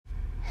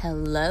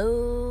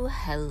Hello.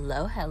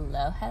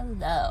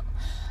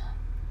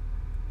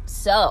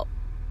 So,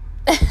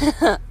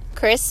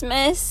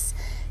 Christmas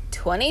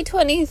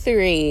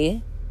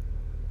 2023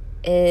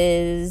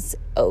 is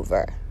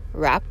over.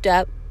 Wrapped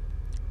up.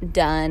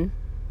 Done.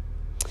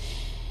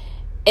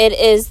 It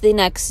is the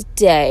next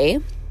day.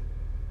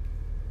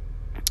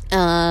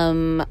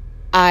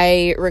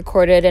 I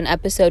recorded an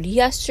episode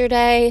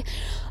yesterday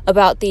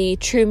about the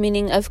true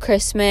meaning of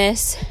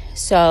Christmas.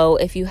 So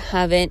if you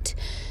haven't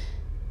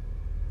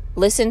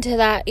listened to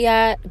that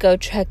yet, go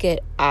check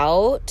it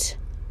out.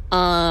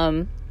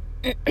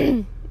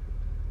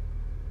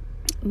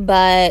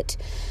 But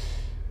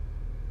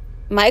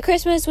my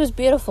Christmas was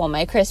beautiful.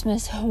 My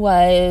Christmas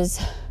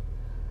was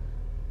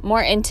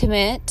more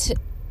intimate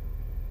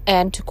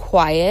and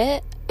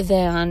quiet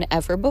than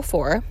ever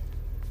before.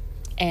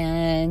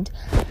 And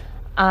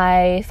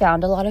I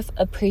found a lot of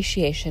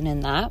appreciation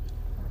in that.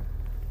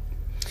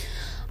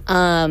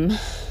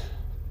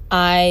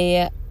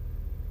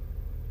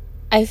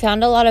 I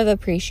found a lot of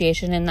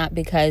appreciation in that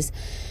because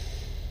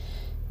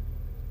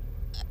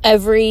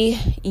every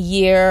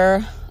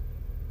year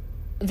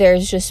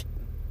there's just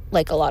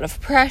like a lot of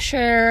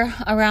pressure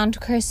around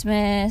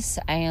Christmas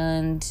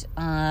and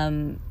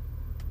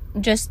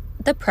just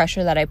the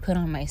pressure that I put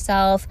on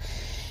myself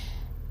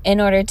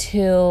in order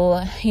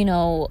to,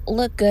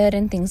 look good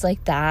and things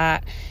like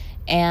that.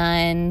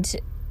 And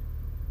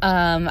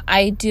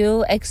I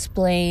do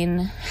explain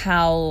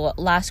how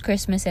last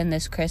Christmas and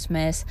this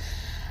Christmas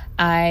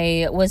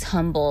I was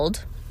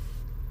humbled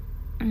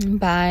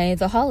by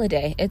the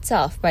holiday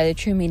itself, by the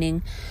true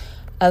meaning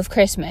of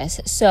Christmas.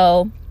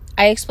 So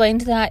I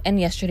explained that in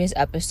yesterday's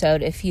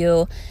episode. If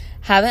you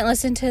haven't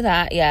listened to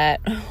that yet,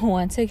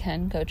 once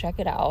again, go check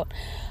it out.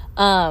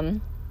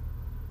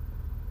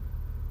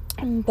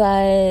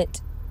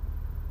 But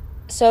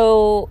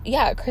so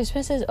yeah,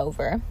 Christmas is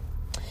over.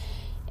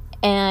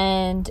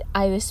 And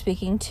I was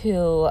speaking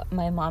to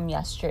my mom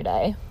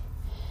yesterday,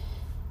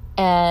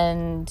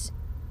 and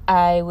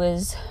I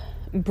was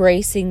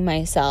bracing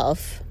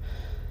myself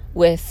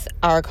with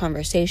our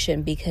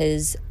conversation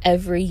because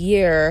every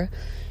year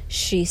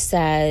she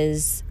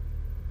says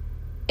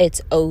it's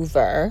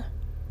over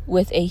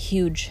with a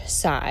huge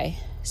sigh.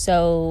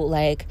 So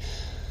like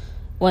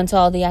once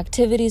all the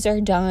activities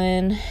are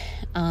done,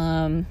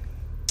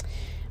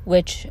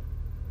 which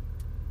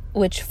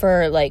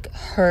for like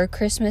her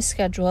Christmas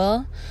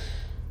schedule,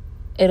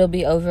 it'll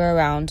be over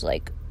around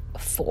like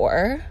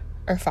 4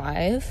 or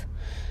 5.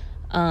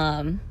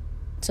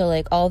 So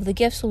like all of the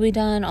gifts will be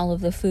done, all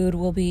of the food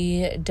will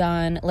be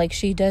done. Like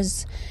she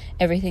does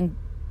everything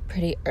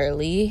pretty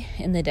early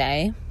in the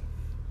day.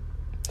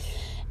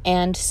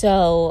 And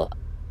so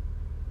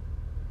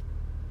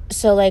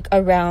like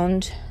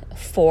around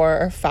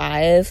 4 or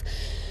 5,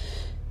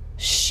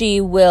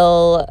 she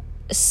will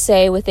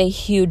say with a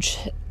huge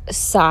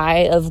sigh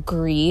of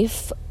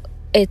grief,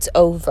 it's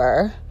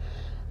over.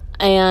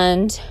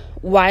 And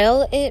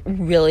while it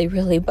really,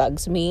 really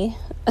bugs me,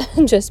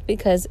 just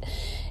because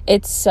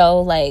it's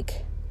so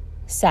like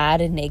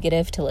sad and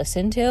negative to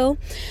listen to,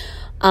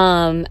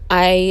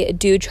 I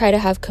do try to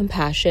have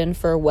compassion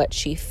for what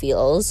she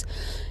feels.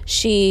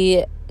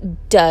 She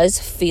does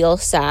feel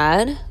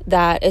sad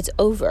that it's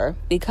over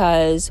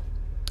because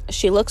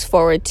she looks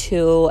forward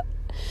to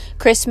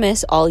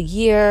Christmas all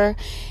year,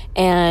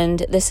 and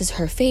this is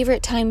her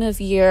favorite time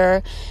of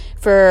year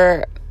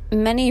for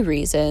many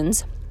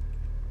reasons.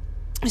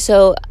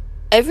 So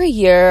every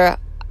year,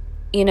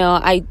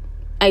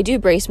 I do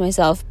brace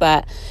myself,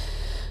 but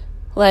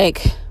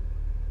like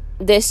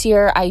this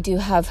year I do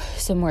have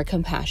some more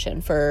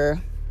compassion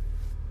for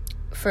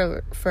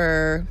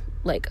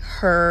like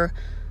her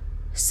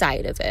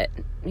side of it,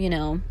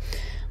 and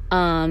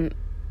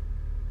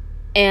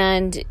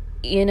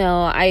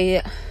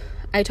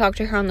I talked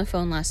to her on the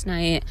phone last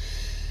night,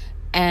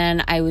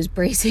 and I was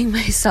bracing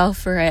myself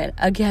for it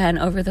again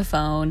over the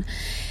phone.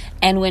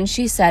 And when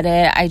she said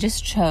it, I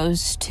just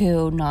chose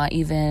to not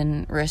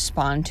even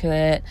respond to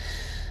it.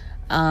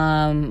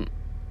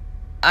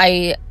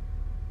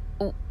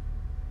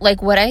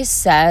 What I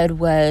said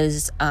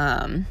was,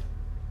 I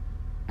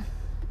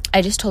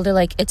just told her,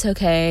 like, it's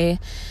okay.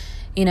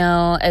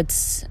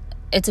 It's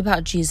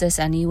about Jesus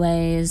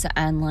anyways.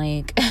 And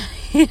like,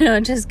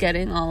 just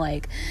getting all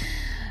like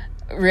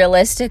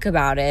realistic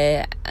about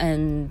it.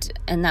 And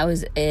that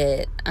was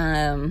it.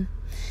 And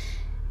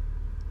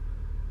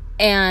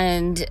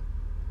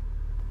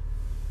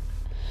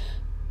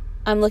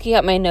I'm looking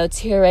at my notes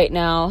here right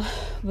now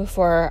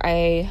before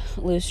I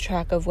lose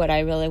track of what I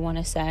really want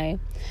to say.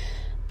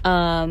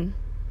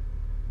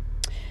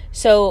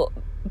 So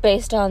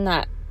based on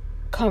that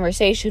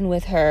conversation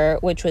with her,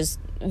 which was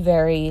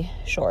very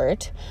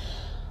short,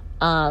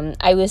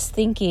 I was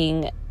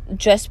thinking,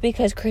 just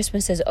because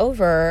Christmas is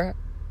over,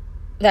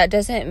 that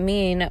doesn't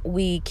mean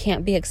we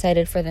can't be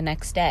excited for the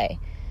next day.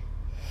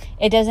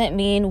 It doesn't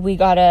mean we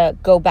gotta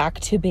go back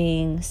to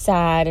being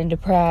sad and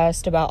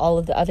depressed about all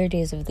of the other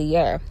days of the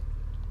year.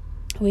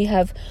 We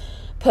have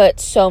put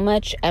so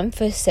much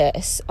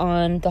emphasis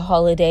on the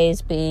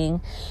holidays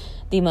being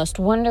the most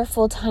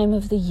wonderful time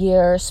of the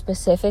year,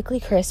 specifically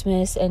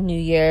Christmas and New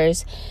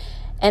Year's.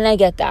 And I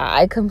get that.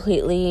 I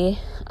completely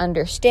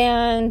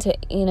understand,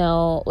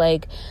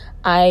 like,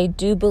 I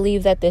do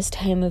believe that this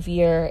time of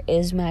year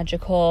is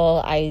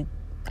magical. I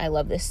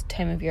love this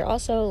time of year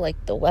also,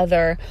 like the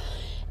weather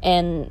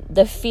and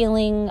the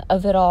feeling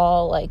of it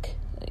all. Like,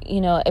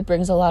 it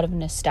brings a lot of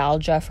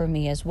nostalgia for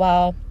me as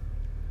well.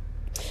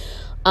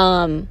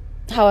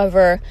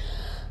 However,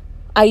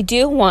 I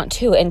do want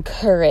to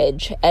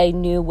encourage a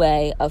new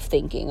way of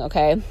thinking,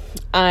 okay?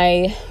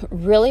 I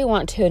really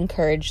want to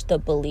encourage the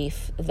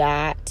belief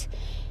that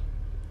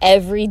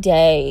every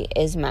day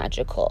is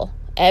magical.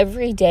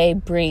 Every day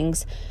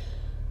brings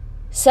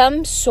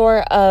some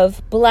sort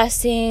of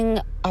blessing,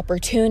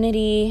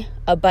 opportunity,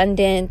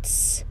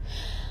 abundance.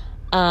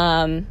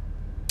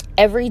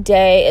 Every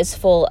day is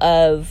full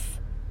of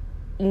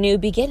new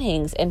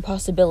beginnings and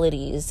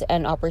possibilities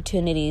and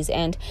opportunities.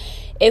 And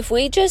if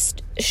we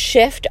just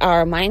shift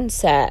our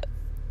mindset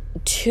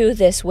to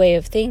this way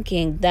of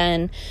thinking,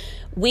 then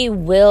we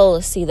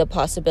will see the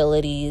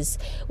possibilities,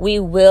 we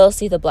will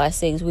see the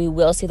blessings, we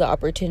will see the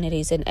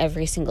opportunities in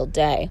every single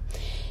day.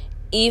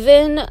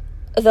 Even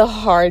the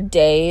hard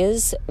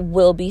days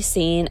will be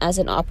seen as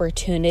an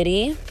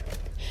opportunity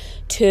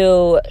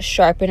to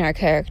sharpen our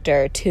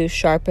character, to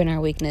sharpen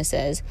our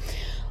weaknesses.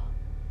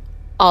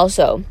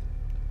 Also,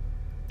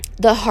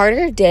 the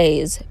harder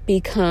days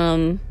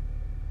become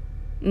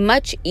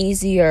much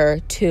easier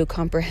to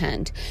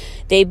comprehend.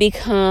 They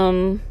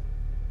become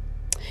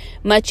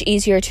much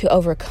easier to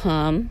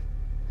overcome,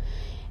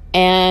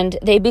 and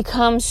they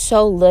become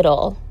so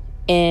little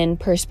in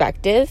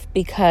perspective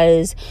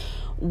because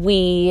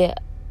we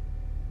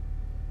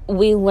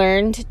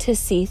learned to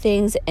see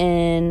things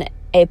in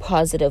a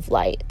positive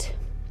light.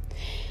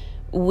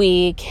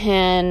 We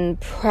can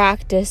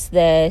practice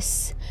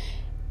this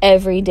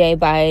every day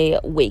by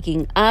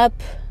waking up,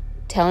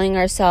 telling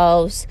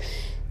ourselves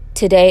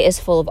today is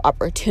full of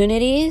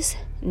opportunities,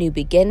 new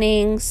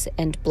beginnings,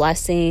 and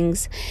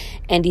blessings,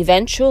 and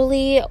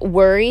eventually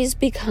worries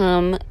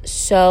become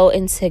so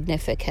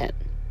insignificant.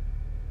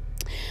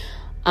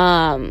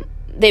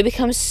 They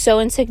become so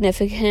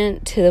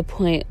insignificant to the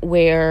point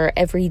where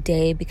every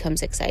day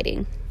becomes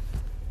exciting.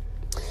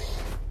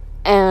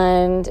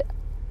 And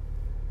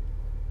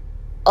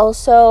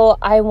also,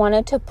 I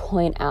wanted to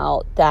point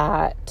out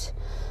that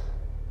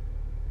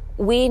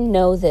we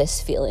know this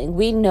feeling.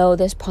 We know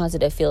this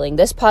positive feeling.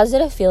 This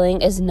positive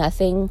feeling is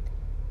nothing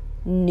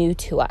new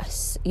to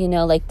us.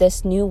 Like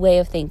this new way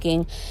of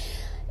thinking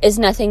is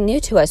nothing new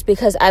to us,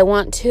 because I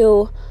want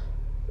to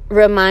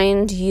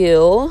remind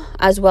you,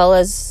 as well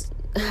as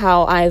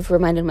how I've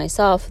reminded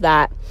myself,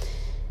 that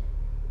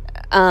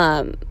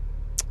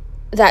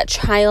that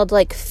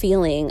childlike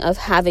feeling of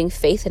having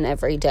faith in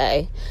every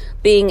day,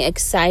 being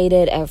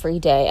excited every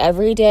day.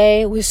 Every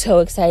day was so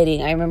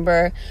exciting. I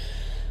remember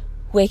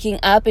waking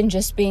up and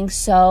just being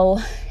so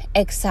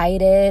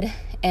excited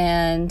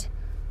and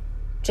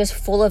just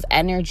full of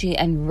energy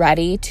and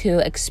ready to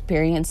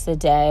experience the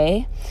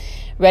day,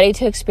 ready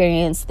to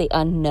experience the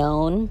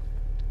unknown.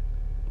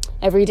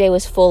 Every day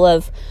was full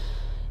of,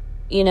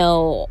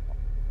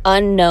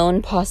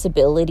 unknown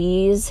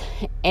possibilities.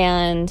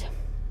 And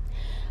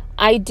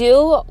I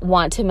do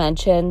want to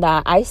mention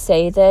that I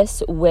say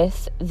this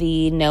with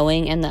the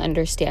knowing and the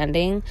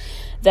understanding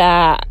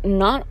that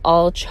not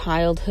all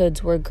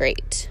childhoods were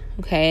great,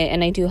 okay?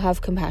 And I do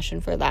have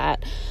compassion for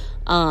that.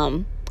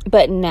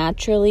 But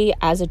naturally,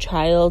 as a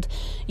child,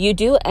 you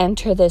do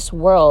enter this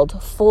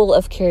world full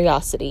of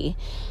curiosity,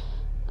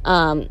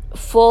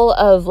 full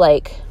of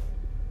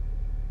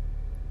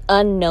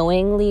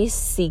unknowingly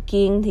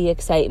seeking the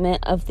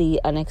excitement of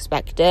the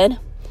unexpected.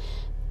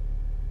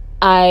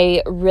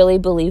 I really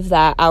believe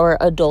that our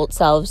adult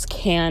selves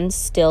can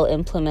still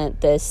implement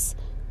this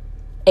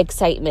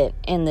excitement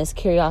and this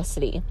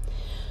curiosity.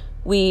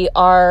 We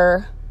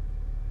are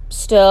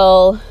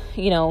still,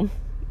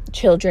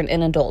 children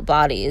in adult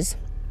bodies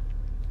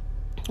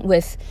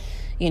with,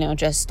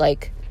 just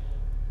like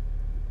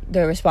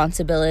the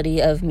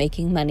responsibility of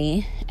making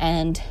money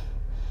and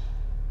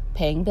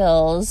paying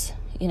bills,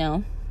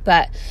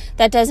 but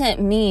that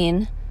doesn't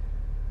mean,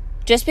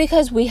 just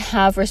because we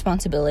have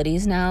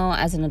responsibilities now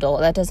as an adult,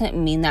 that doesn't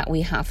mean that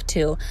we have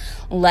to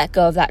let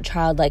go of that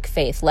childlike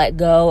faith, let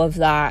go of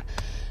that,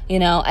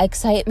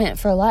 excitement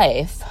for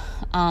life.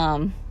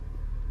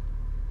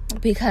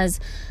 Because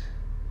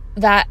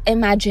that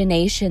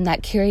imagination,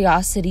 that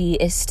curiosity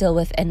is still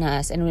within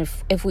us. And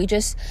if we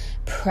just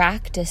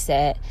practice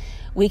it,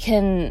 we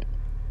can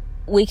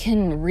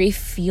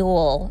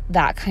refuel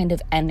that kind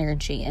of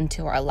energy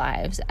into our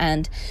lives.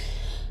 And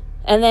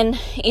then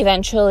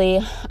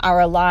eventually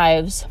our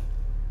lives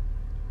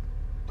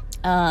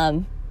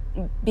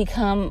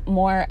become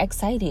more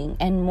exciting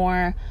and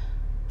more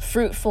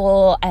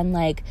fruitful and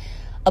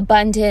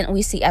abundant.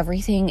 We see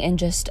everything in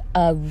just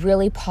a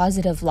really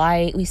positive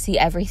light. We see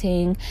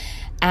everything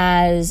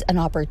as an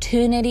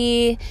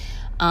opportunity.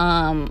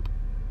 And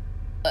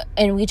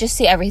we just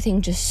see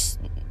everything just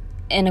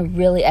in a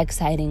really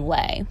exciting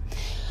way.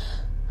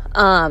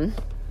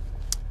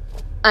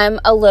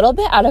 I'm a little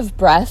bit out of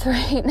breath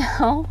right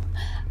now.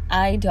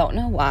 I don't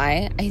know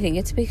why. I think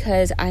it's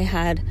because I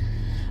had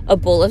a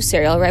bowl of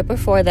cereal right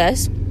before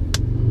this.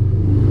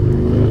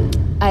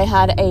 I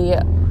had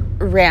a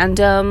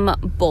random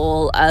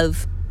bowl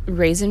of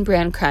Raisin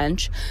Bran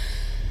Crunch.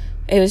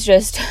 It was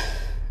just,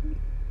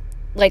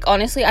 like,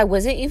 honestly, I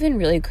wasn't even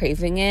really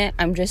craving it.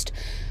 I'm just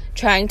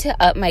trying to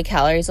up my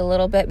calories a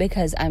little bit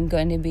because I'm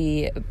going to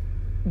be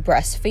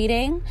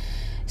breastfeeding.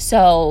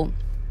 So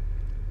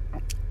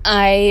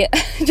I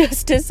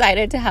just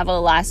decided to have a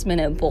last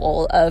minute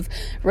bowl of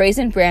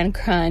Raisin Bran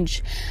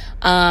Crunch.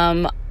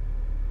 And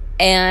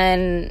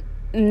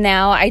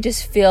now I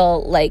just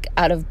feel like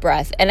out of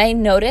breath. And I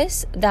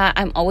notice that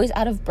I'm always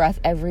out of breath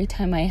every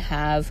time I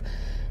have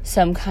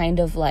some kind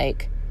of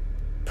like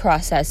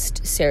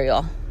processed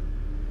cereal.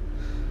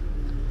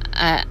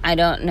 I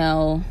don't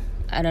know.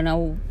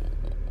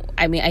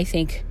 I mean, I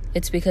think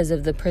it's because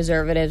of the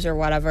preservatives or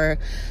whatever,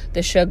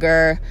 the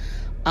sugar.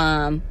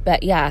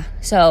 But yeah,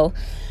 so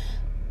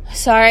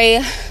sorry,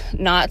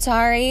 not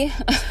sorry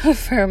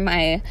for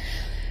my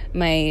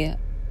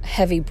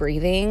heavy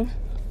breathing.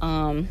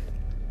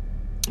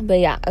 But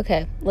yeah,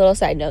 okay, little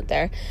side note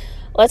there.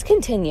 Let's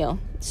continue.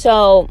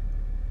 So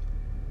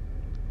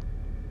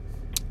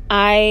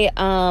I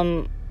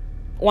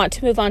want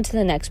to move on to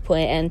the next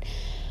point and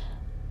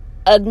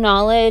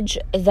acknowledge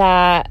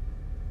that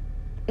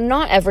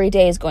not every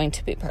day is going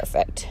to be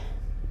perfect.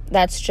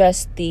 That's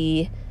just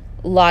the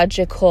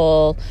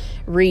logical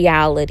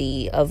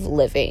reality of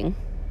living,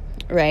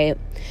 right?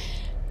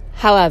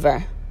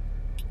 However,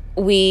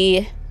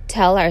 we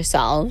tell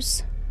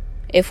ourselves,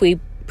 if we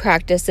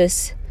practice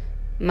this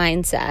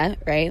mindset,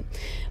 right?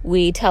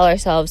 We tell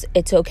ourselves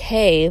it's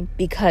okay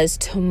because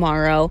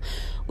tomorrow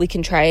we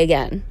can try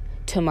again.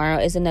 Tomorrow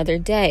is another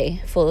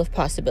day full of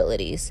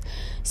possibilities.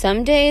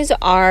 Some days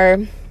are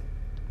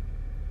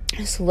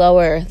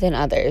slower than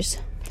others.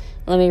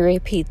 Let me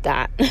repeat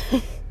that.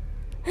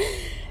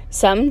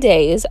 Some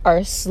days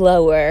are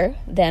slower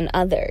than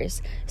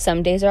others.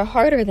 Some days are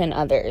harder than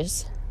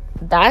others.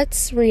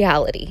 That's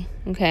reality,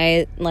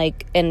 okay?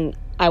 Like, and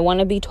I want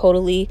to be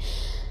totally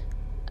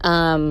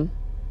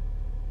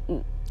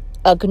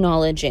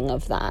acknowledging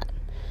of that.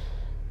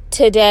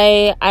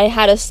 Today, I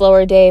had a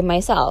slower day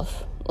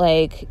myself.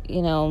 Like,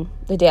 you know,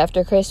 the day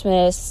after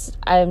Christmas,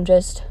 I'm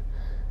just,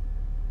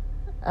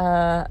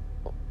 I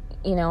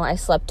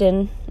slept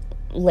in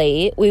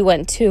late. We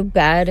went to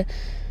bed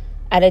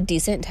at a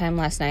decent time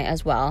last night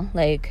as well,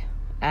 like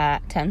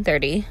at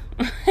 10:30,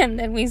 and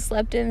then we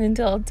slept in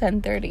until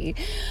 10:30.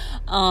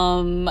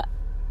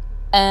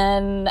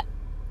 And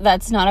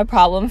that's not a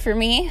problem for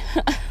me.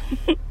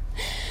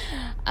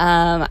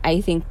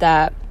 I think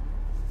that,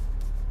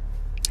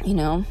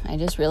 I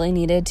just really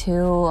needed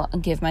to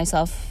give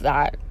myself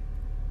that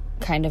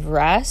kind of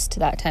rest,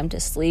 that time to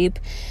sleep.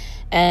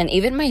 And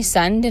even my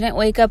son didn't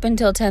wake up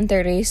until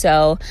 10:30,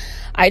 so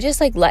I just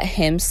let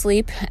him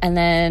sleep. And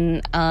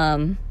then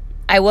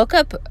I woke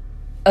up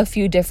a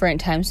few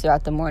different times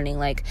throughout the morning,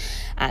 like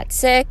at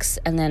 6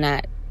 and then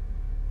at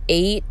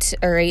 8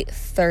 or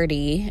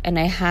 8:30, and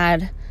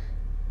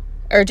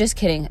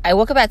I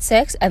woke up at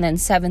 6 and then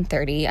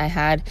 7:30 I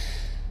had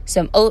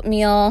some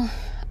oatmeal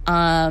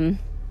and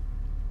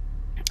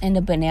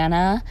a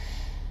banana,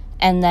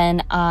 and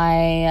then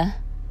I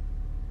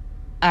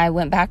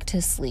went back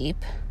to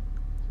sleep,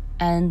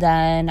 and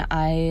then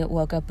I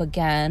woke up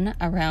again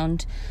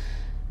around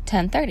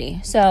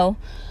 10:30. So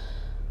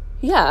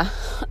yeah,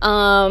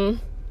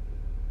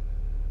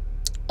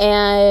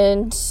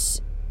 and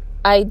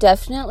I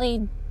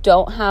definitely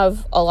don't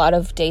have a lot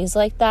of days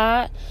like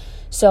that.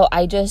 So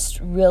I just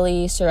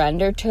really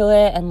surrendered to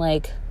it and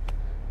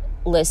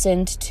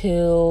listened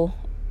to,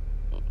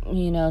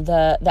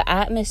 the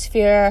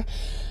atmosphere.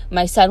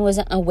 My son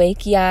wasn't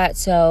awake yet,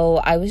 so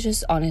I was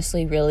just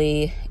honestly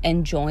really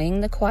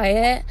enjoying the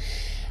quiet.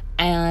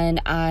 And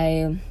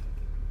I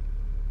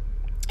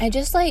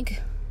just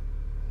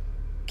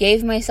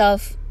gave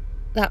myself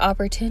that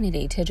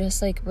opportunity to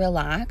just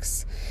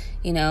relax.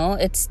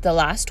 It's the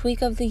last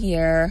week of the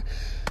year.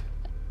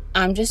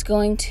 I'm just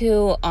going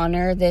to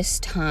honor this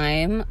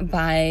time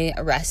by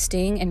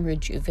resting and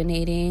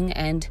rejuvenating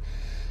and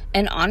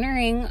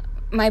honoring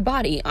my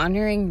body,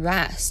 honoring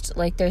rest.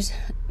 There's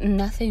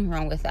nothing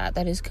wrong with that.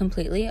 That is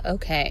completely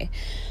okay.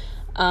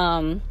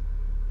 And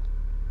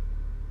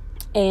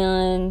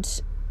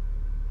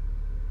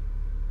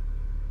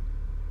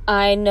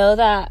I know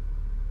that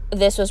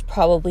this was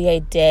probably a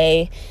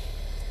day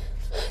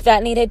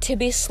that needed to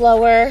be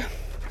slower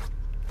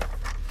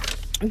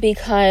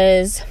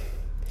because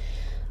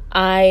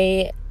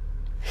I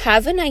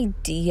have an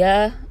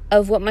idea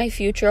of what my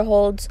future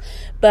holds,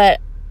 but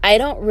I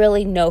don't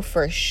really know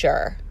for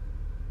sure,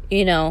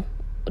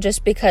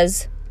 just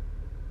because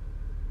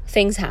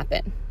things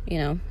happen,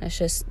 it's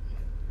just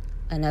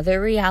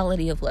another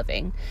reality of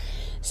living.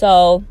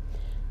 So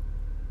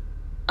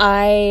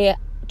I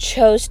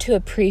chose to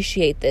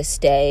appreciate this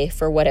day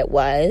for what it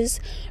was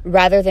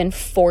rather than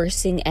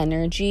forcing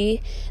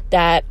energy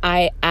that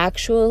I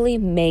actually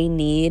may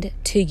need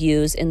to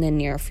use in the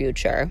near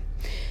future.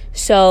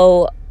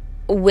 So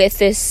with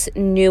this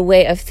new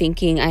way of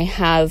thinking, I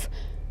have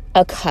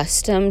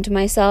accustomed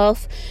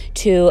myself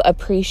to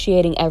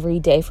appreciating every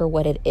day for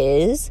what it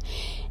is.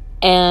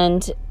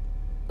 And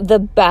the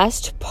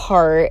best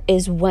part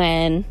is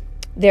when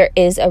there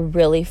is a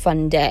really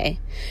fun day,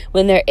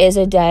 when there is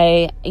a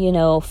day,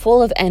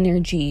 full of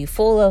energy,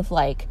 full of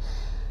like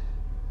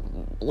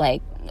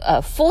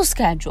a full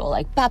schedule,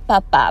 like bop,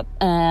 bop, bop.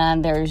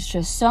 And there's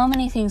just so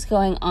many things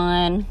going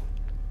on.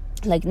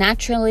 Like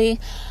naturally,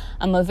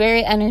 I'm a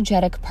very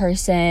energetic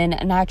person.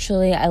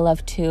 Naturally, I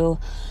love to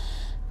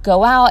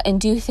go out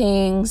and do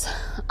things.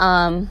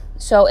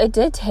 So it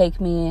did take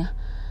me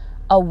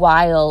a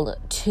while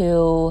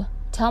to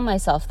tell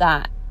myself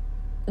that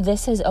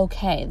this is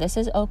okay. This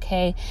is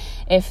okay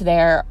if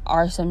there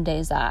are some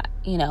days that,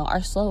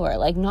 are slower.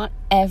 Like not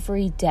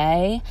every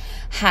day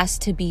has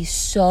to be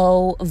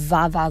so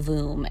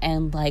va-va-voom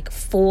and like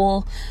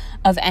full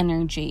of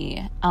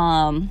energy.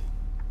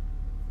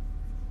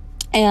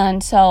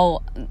 And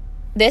so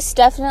this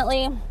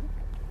definitely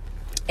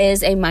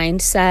is a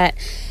mindset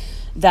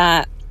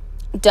that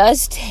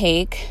does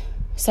take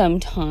some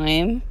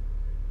time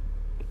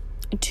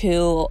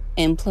to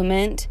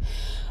implement,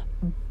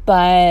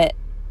 but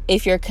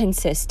if you're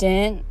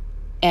consistent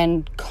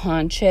and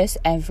conscious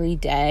every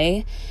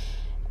day,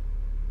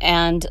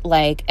 and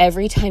like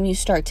every time you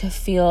start to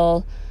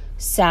feel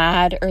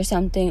sad or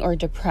something or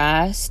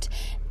depressed,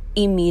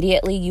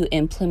 immediately you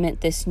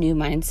implement this new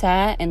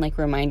mindset and like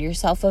remind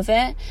yourself of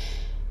it,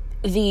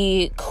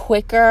 the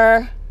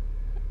quicker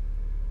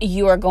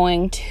you are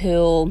going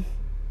to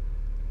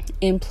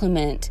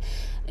implement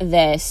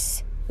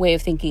this way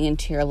of thinking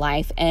into your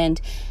life.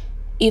 And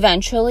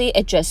eventually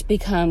it just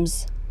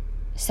becomes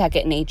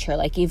second nature.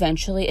 Like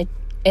eventually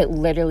it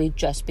literally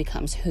just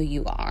becomes who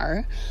you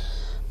are.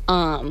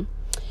 And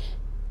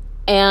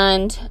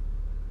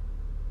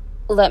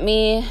let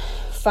me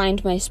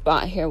find my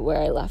spot here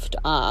where I left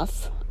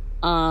off.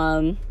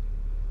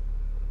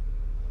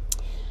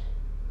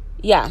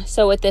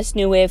 So with this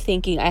new way of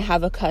thinking, I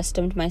have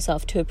accustomed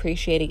myself to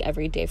appreciating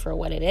every day for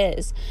what it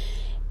is.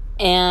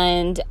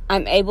 And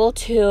I'm able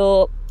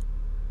to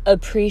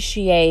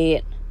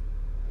appreciate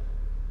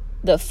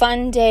the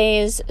fun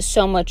days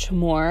so much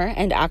more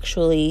and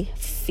actually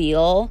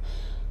feel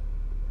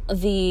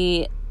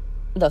the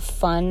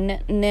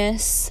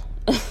funness.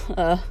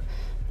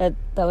 That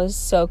was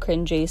so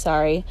cringy,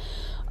 sorry.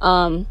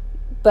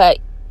 But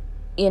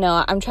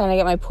I'm trying to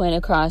get my point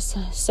across.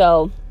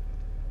 So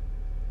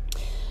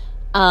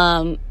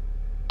and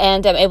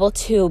I'm able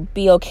to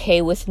be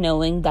okay with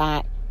knowing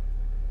that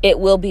it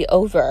will be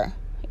over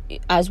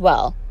as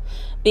well,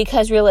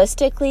 because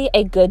realistically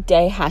a good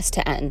day has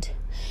to end.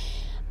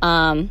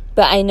 But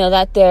I know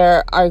that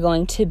there are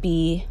going to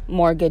be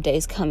more good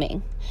days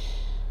coming.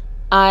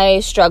 I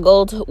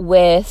struggled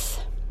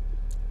with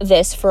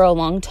this for a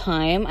long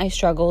time. I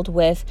struggled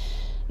with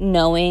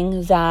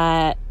knowing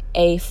that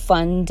a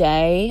fun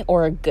day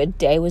or a good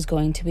day was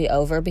going to be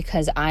over,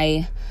 because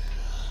I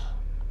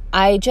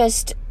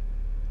just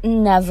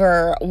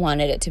never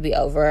wanted it to be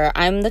over.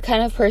 I'm the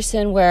kind of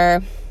person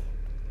where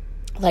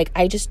like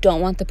I just don't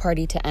want the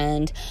party to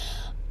end,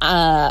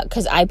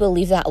 because I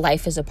believe that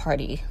life is a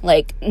party.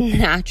 Like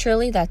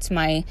naturally that's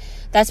my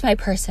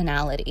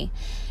personality,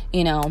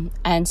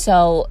 and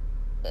so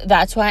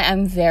that's why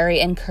I'm very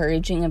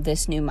encouraging of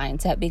this new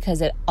mindset,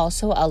 because it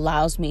also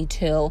allows me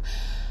to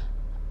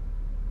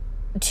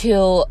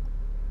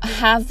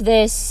have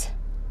this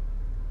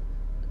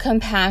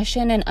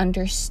compassion and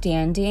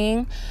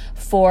understanding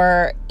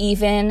for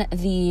even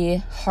the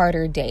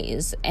harder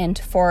days, and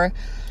for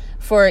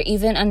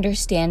even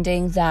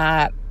understanding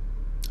that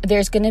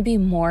there's going to be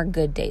more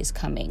good days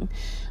coming.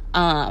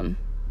 And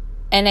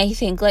I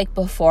think like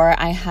before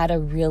I had a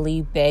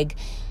really big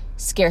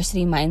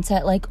scarcity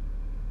mindset, like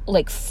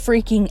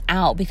freaking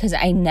out because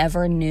I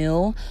never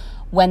knew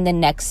when the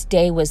next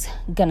day was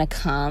gonna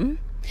come.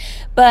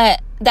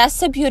 But that's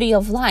the beauty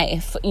of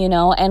life,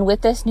 and with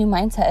this new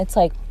mindset, it's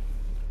like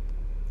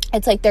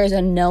there's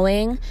a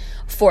knowing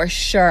for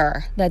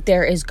sure that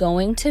there is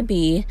going to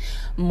be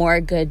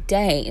more good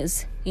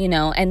days,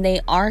 and they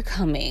are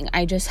coming.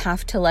 I just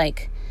have to roll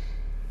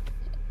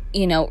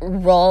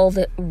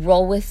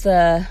with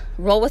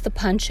the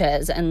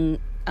punches and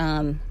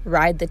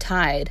ride the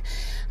tide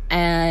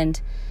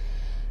and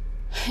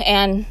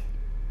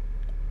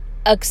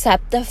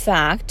accept the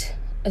fact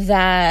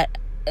that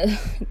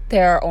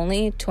there are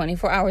only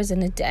 24 hours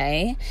in a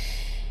day,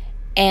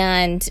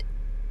 and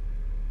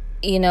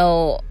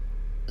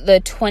the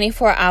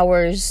 24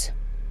 hours,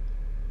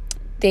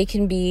 they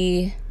can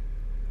be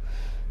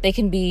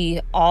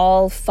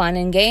all fun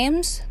and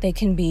games, they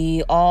can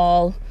be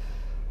all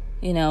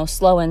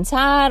slow and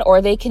sad,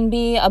 or they can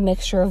be a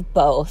mixture of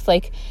both.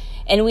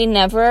 And we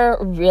never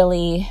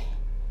really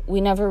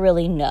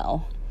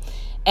know.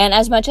 And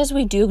as much as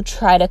we do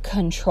try to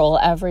control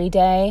every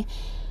day,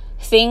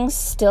 things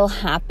still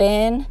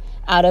happen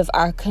out of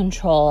our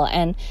control.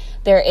 And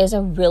there is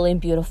a really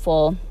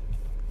beautiful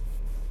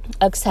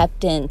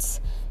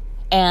acceptance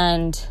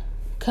and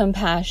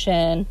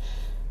compassion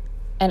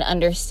and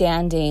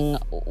understanding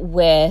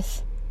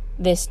with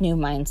this new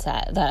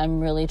mindset that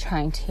I'm really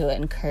trying to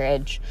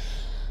encourage.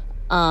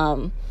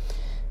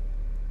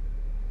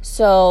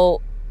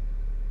 So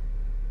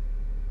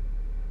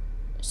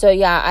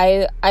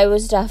yeah, I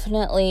was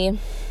definitely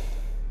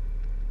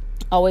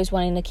always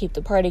wanting to keep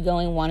the party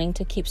going, wanting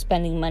to keep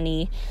spending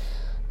money,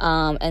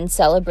 and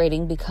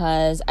celebrating,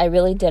 because I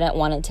really didn't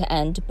want it to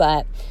end.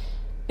 But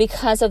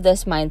because of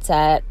this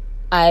mindset,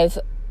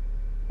 that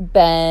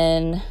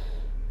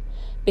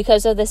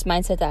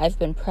I've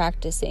been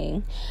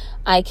practicing,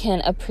 I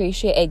can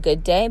appreciate a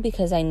good day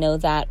because I know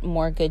that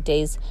more good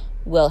days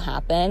will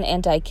happen,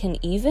 and I can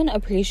even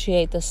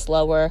appreciate the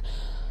slower,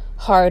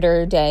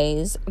 harder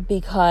days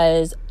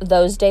because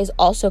those days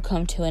also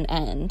come to an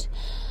end.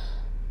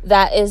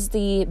 That is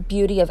the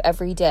beauty of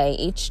every day.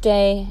 Each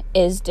day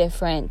is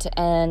different,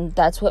 and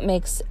that's what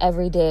makes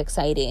every day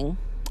exciting.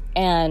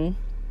 And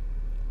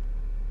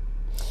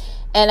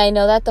I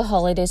know that the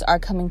holidays are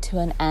coming to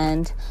an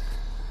end,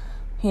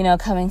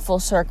 coming full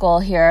circle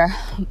here.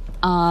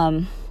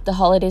 The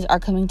holidays are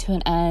coming to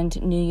an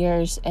end. New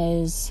Year's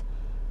is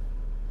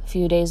a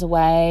few days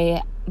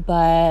away,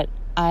 but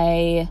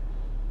I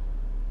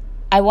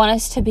want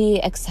us to be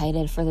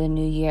excited for the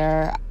new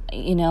year,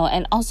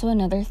 and also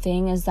another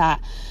thing is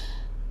that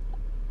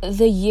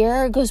the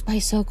year goes by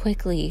so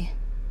quickly.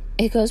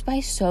 It goes by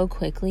so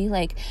quickly.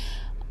 Like,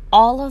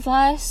 all of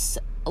us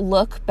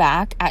look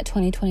back at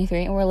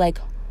 2023 and we're like,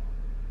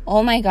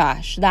 oh my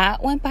gosh,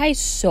 that went by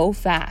so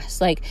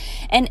fast. Like,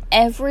 and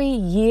every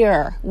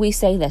year we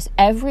say this,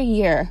 every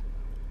year,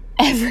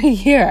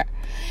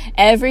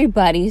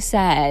 everybody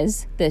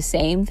says the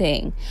same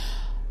thing.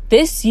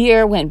 This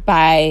year went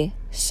by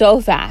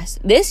so fast.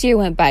 This year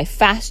went by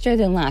faster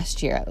than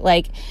last year.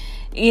 Like,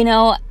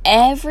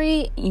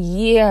 every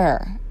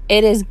year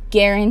it is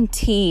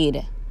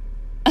guaranteed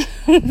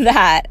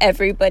that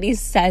everybody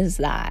says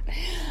that.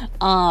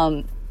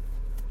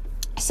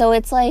 So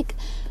it's like,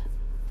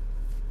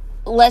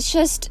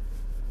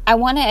 I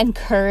want to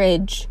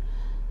encourage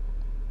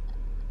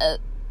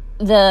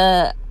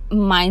the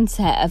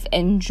mindset of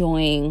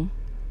enjoying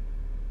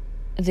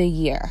the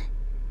year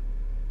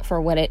for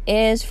what it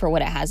is, for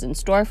what it has in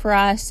store for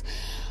us.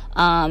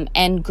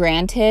 And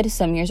granted,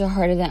 some years are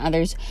harder than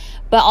others,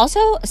 but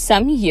also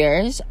some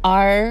years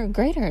are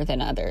greater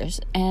than others.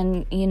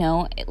 And,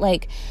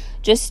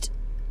 just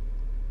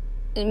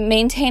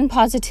maintain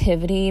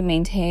positivity,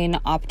 maintain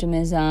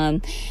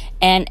optimism,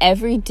 and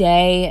every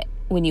day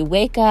when you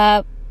wake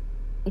up,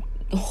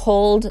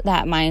 hold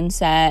that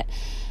mindset.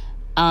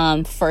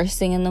 First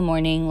thing in the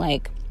morning,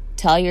 like,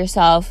 tell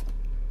yourself,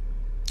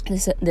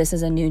 this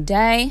is a new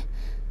day.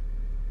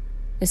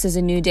 This is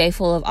a new day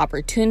full of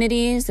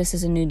opportunities. This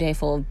is a new day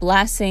full of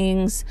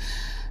blessings.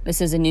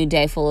 This is a new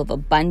day full of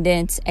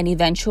abundance. And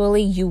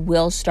eventually you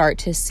will start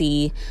to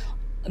see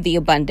the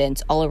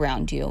abundance all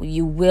around you.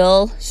 You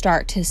will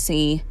start to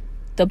see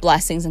the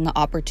blessings and the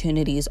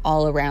opportunities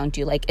all around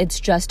you. Like,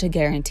 it's just a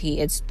guarantee.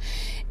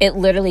 It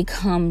literally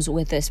comes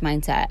with this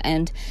mindset.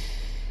 And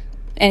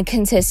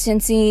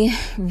consistency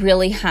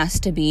really has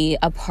to be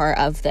a part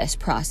of this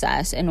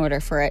process in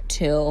order for it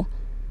to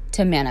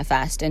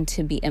manifest and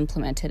to be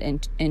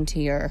implemented into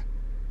your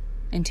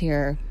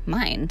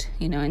mind,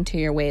 into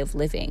your way of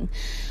living.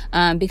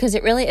 Because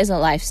it really is a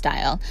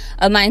lifestyle.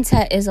 A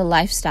mindset is a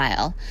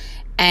lifestyle.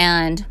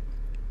 And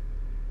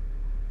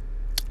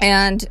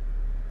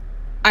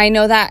I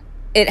know that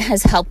it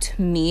has helped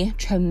me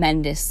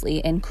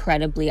tremendously,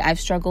 incredibly.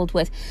 I've struggled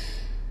with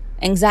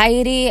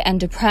anxiety and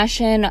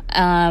depression,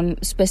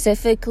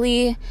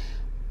 specifically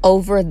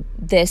over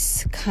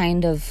this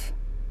kind of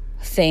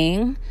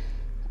thing.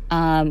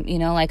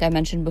 Like I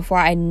mentioned before,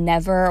 I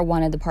never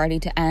wanted the party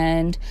to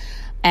end.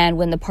 And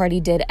when the party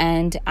did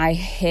end, I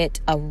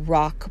hit a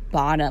rock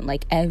bottom,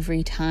 like,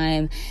 every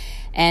time.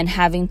 And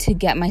having to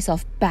get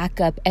myself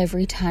back up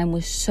every time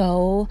was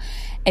so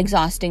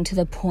exhausting, to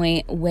the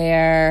point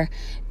where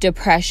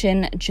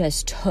depression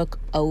just took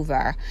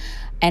over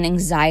and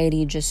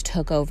anxiety just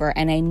took over.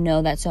 And I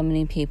know that so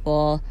many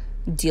people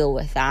deal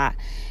with that.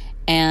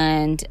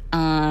 And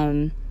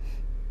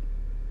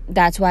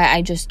that's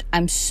why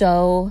I'm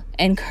so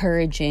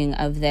encouraging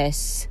of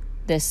this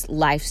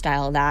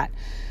lifestyle that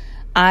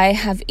I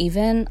have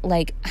even,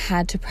 like,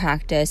 had to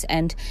practice.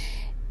 And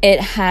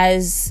it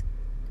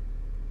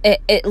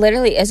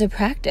literally is a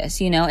practice,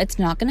 it's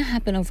not going to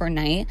happen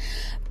overnight,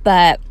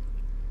 but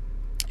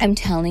I'm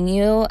telling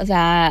you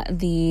that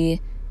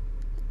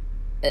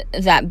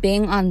that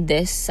being on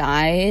this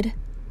side,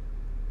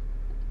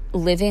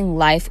 living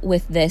life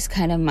with this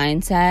kind of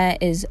mindset,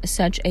 is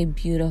such a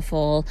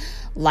beautiful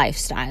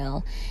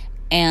lifestyle.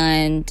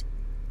 And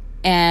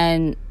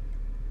it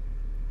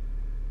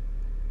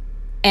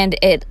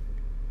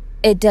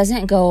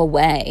doesn't go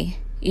away,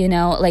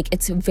 like,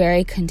 it's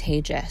very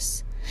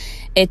contagious.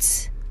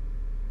 It's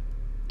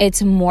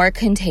more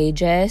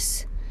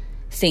contagious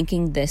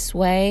thinking this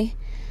way.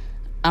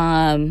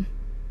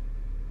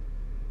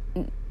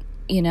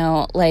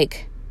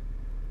 Like,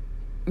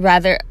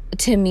 rather,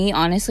 to me,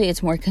 honestly,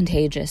 it's more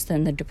contagious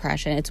than the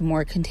depression. It's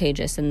more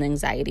contagious than the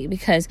anxiety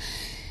because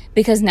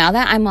now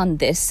that I'm on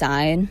this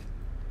side,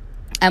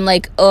 I'm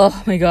like,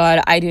 oh my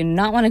God, I do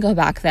not want to go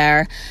back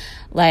there.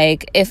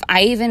 Like, if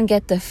I even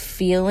get the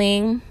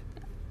feeling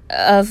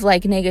of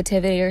like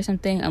negativity or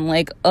something, I'm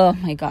like, oh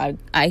my God,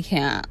 I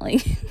can't.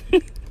 Like,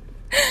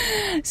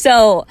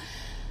 so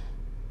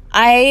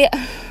I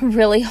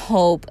really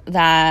hope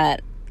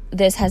that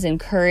this has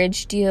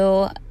encouraged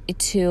you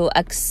to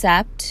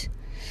accept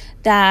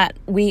that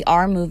we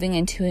are moving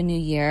into a new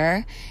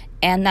year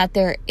and that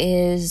there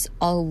is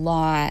a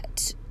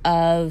lot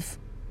of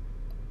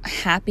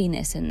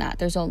happiness in that.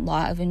 There's a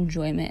lot of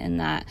enjoyment in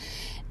that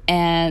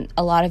and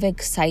a lot of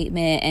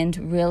excitement,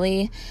 and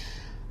really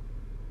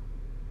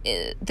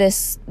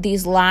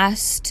these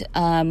last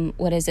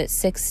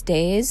 6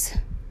 days,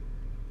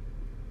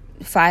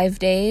 5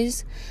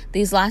 days,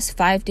 these last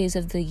 5 days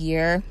of the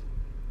year,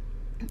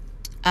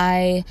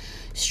 I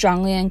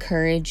strongly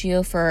encourage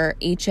you for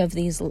each of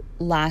these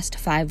last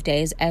 5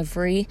 days,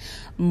 every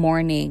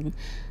morning,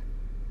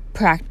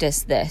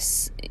 practice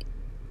this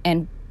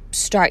and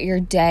start your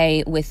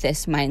day with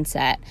this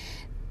mindset.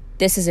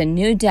 This is a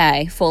new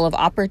day full of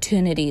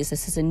opportunities.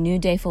 This is a new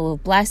day full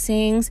of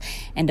blessings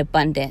and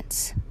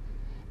abundance.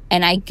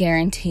 And I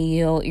guarantee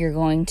you, you're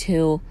going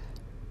to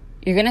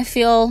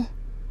feel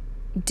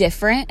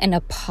different in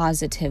a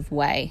positive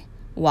way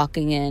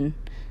walking in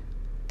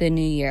the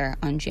new year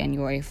on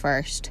January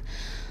 1st.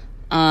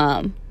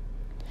 I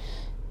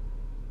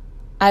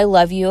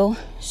love you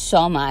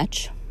so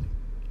much.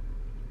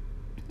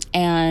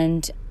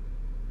 And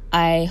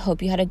I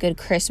hope you had a good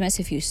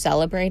Christmas if you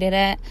celebrated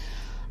it.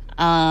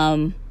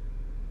 And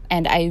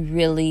I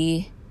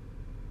really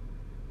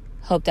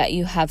hope that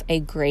you have a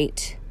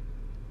great,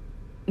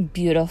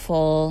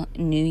 beautiful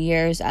New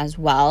Year's as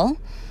well.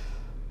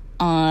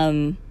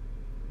 And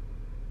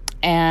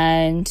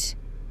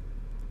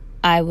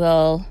I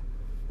will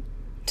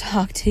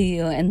talk to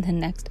you in the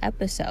next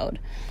episode.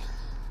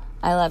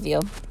 I love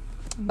you.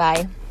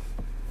 Bye.